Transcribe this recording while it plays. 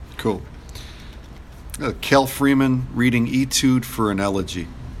Cool. Kel Freeman reading Etude for an Elegy.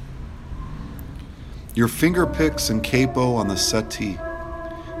 Your finger picks and capo on the settee,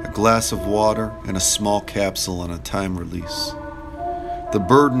 a glass of water and a small capsule on a time release. The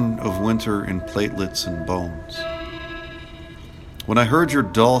burden of winter in platelets and bones. When I heard your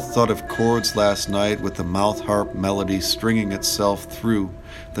dull thud of chords last night with the mouth harp melody stringing itself through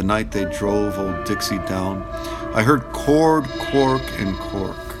the night they drove old Dixie down, I heard chord, quark, and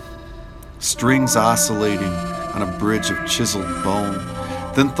cork. Strings oscillating on a bridge of chiseled bone,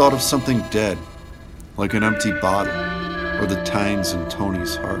 then thought of something dead, like an empty bottle or the tines in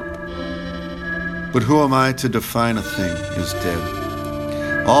Tony's harp. But who am I to define a thing is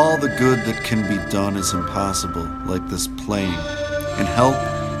dead? All the good that can be done is impossible, like this playing, and help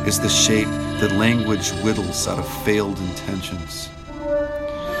is the shape that language whittles out of failed intentions.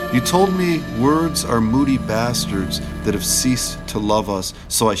 You told me words are moody bastards that have ceased to love us,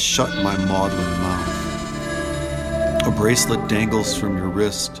 so I shut my maudlin mouth. A bracelet dangles from your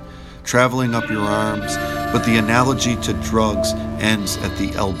wrist, traveling up your arms, but the analogy to drugs ends at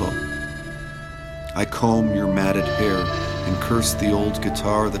the elbow. I comb your matted hair and curse the old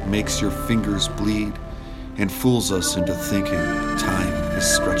guitar that makes your fingers bleed and fools us into thinking time is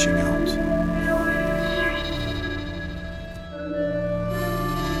stretching out.